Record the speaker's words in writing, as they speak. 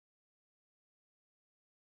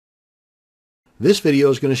This video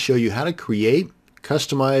is going to show you how to create,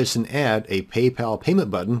 customize, and add a PayPal payment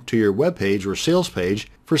button to your web page or sales page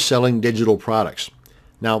for selling digital products.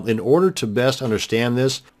 Now, in order to best understand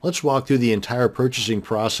this, let's walk through the entire purchasing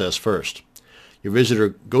process first. Your visitor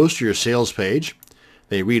goes to your sales page,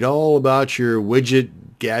 they read all about your widget,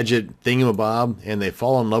 gadget, thingamabob, and they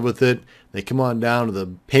fall in love with it. They come on down to the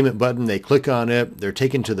payment button, they click on it, they're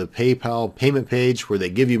taken to the PayPal payment page where they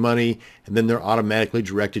give you money, and then they're automatically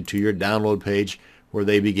directed to your download page where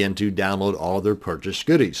they begin to download all of their purchased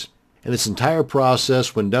goodies. And this entire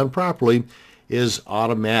process, when done properly, is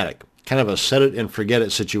automatic. Kind of a set it and forget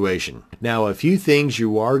it situation. Now, a few things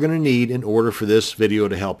you are going to need in order for this video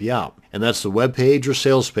to help you out. And that's the web page or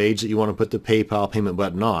sales page that you want to put the PayPal payment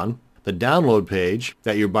button on, the download page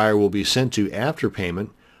that your buyer will be sent to after payment,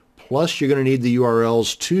 plus you're going to need the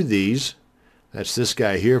URLs to these. That's this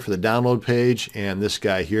guy here for the download page and this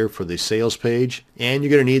guy here for the sales page. And you're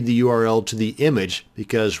going to need the URL to the image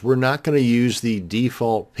because we're not going to use the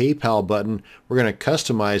default PayPal button. We're going to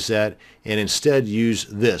customize that and instead use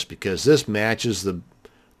this because this matches the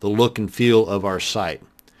look and feel of our site.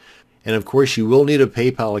 And of course you will need a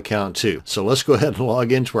PayPal account too. So let's go ahead and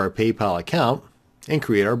log into our PayPal account and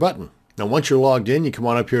create our button. Now once you're logged in, you come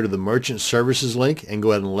on up here to the Merchant Services link and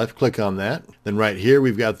go ahead and left click on that. Then right here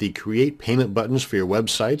we've got the Create Payment buttons for your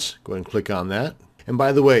websites. Go ahead and click on that. And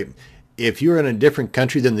by the way, if you're in a different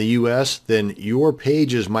country than the US, then your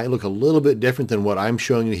pages might look a little bit different than what I'm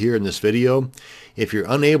showing you here in this video. If you're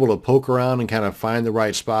unable to poke around and kind of find the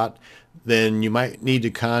right spot, then you might need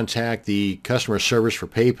to contact the customer service for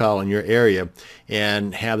PayPal in your area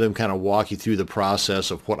and have them kind of walk you through the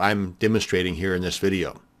process of what I'm demonstrating here in this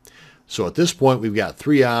video. So at this point, we've got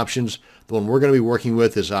three options. The one we're going to be working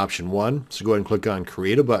with is option 1. So go ahead and click on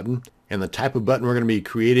Create a Button. And the type of button we're going to be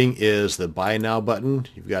creating is the Buy Now button.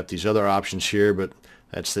 You've got these other options here, but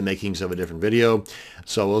that's the makings of a different video.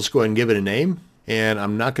 So let's go ahead and give it a name. And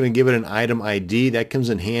I'm not going to give it an item ID. That comes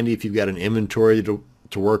in handy if you've got an inventory to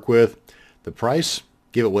work with. The price,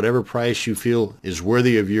 give it whatever price you feel is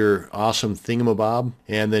worthy of your awesome thingamabob,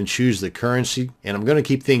 and then choose the currency. And I'm going to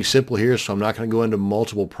keep things simple here, so I'm not going to go into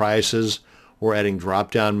multiple prices or adding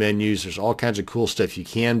drop-down menus. There's all kinds of cool stuff you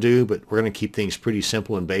can do, but we're going to keep things pretty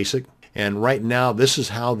simple and basic. And right now, this is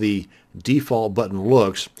how the default button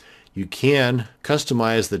looks. You can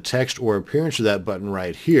customize the text or appearance of that button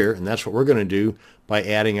right here, and that's what we're going to do by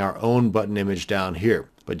adding our own button image down here.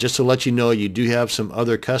 But just to let you know, you do have some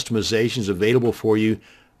other customizations available for you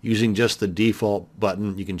using just the default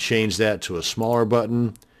button. You can change that to a smaller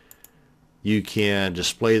button. You can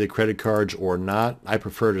display the credit cards or not. I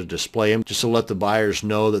prefer to display them just to let the buyers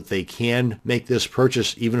know that they can make this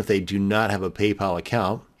purchase even if they do not have a PayPal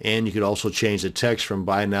account. And you could also change the text from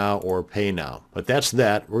Buy Now or Pay Now. But that's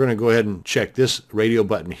that. We're going to go ahead and check this radio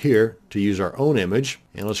button here to use our own image.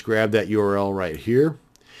 And let's grab that URL right here.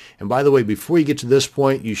 And by the way, before you get to this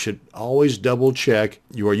point, you should always double check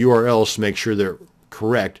your URLs to make sure they're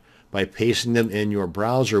correct by pasting them in your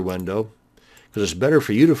browser window, because it's better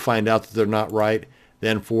for you to find out that they're not right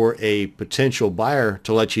than for a potential buyer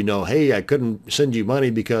to let you know, hey, I couldn't send you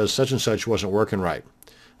money because such and such wasn't working right.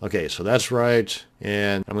 Okay, so that's right,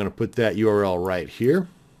 and I'm going to put that URL right here.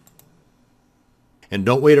 And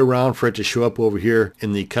don't wait around for it to show up over here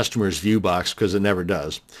in the customer's view box because it never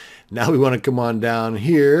does. Now we want to come on down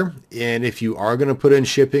here, and if you are going to put in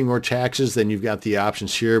shipping or taxes, then you've got the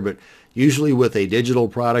options here, but usually with a digital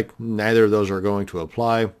product, neither of those are going to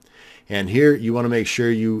apply. And here you want to make sure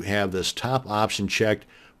you have this top option checked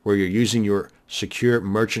where you're using your secure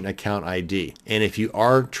merchant account ID. And if you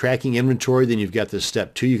are tracking inventory, then you've got this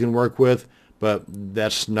step 2 you can work with, but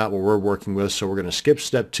that's not what we're working with. So we're going to skip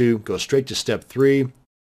step 2, go straight to step 3.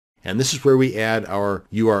 And this is where we add our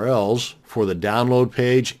URLs for the download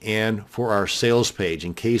page and for our sales page.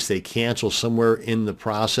 In case they cancel somewhere in the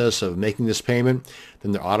process of making this payment,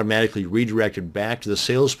 then they're automatically redirected back to the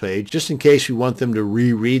sales page, just in case you want them to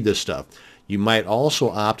reread this stuff. You might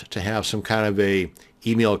also opt to have some kind of a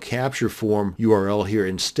email capture form URL here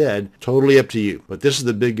instead. Totally up to you. But this is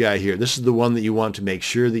the big guy here. This is the one that you want to make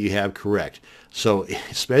sure that you have correct. So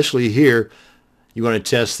especially here, you want to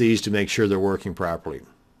test these to make sure they're working properly.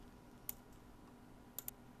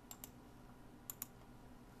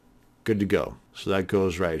 Good to go. So that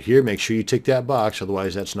goes right here. Make sure you tick that box,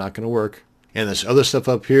 otherwise that's not going to work. And this other stuff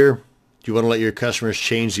up here, do you want to let your customers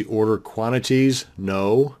change the order quantities?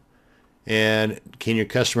 No. And can your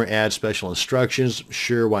customer add special instructions?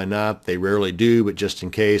 Sure, why not? They rarely do, but just in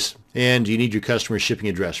case. And do you need your customer's shipping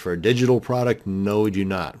address for a digital product? No, we do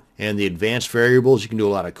not. And the advanced variables, you can do a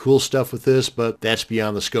lot of cool stuff with this, but that's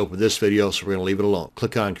beyond the scope of this video, so we're going to leave it alone.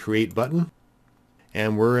 Click on Create button.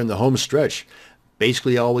 And we're in the home stretch.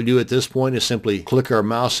 Basically all we do at this point is simply click our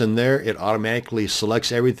mouse in there. It automatically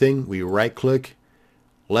selects everything. We right click,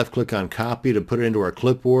 left click on copy to put it into our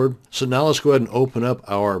clipboard. So now let's go ahead and open up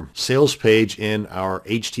our sales page in our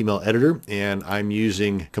HTML editor, and I'm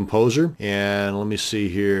using Composer. And let me see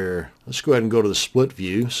here. Let's go ahead and go to the split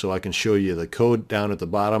view so I can show you the code down at the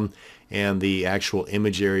bottom and the actual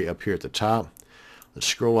image area up here at the top. Let's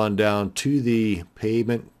scroll on down to the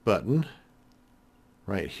payment button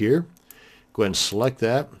right here. Go ahead and select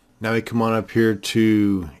that. Now we come on up here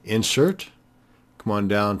to Insert. Come on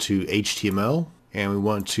down to HTML. And we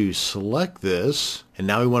want to select this, and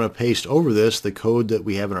now we want to paste over this the code that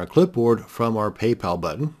we have in our clipboard from our PayPal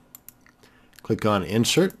button. Click on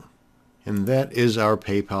Insert, and that is our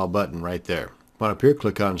PayPal button right there. Come on up here,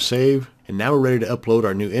 click on Save, and now we're ready to upload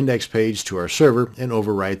our new index page to our server and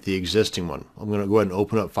overwrite the existing one. I'm going to go ahead and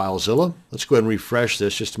open up FileZilla. Let's go ahead and refresh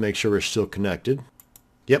this just to make sure we're still connected.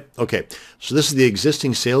 Yep, okay. So this is the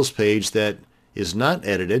existing sales page that is not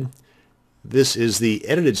edited. This is the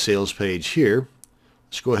edited sales page here.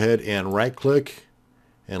 Let's go ahead and right click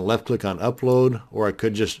and left click on upload, or I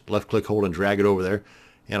could just left click, hold, and drag it over there.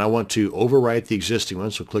 And I want to overwrite the existing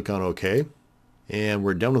one, so click on OK. And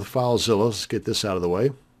we're done with FileZilla. Let's get this out of the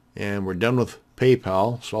way. And we're done with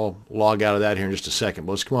PayPal, so I'll log out of that here in just a second.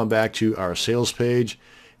 But let's come on back to our sales page.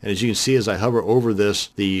 And as you can see, as I hover over this,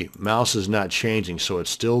 the mouse is not changing, so it's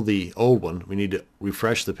still the old one. We need to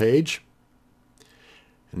refresh the page.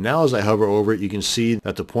 And now as I hover over it, you can see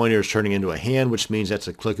that the pointer is turning into a hand, which means that's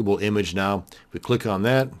a clickable image now. If we click on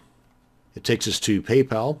that, it takes us to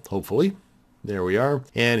PayPal, hopefully. There we are.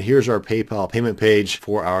 And here's our PayPal payment page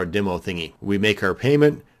for our demo thingy. We make our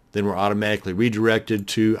payment, then we're automatically redirected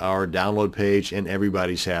to our download page, and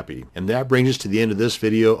everybody's happy. And that brings us to the end of this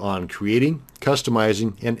video on creating,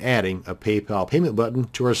 customizing, and adding a PayPal payment button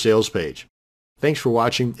to our sales page. Thanks for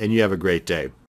watching, and you have a great day.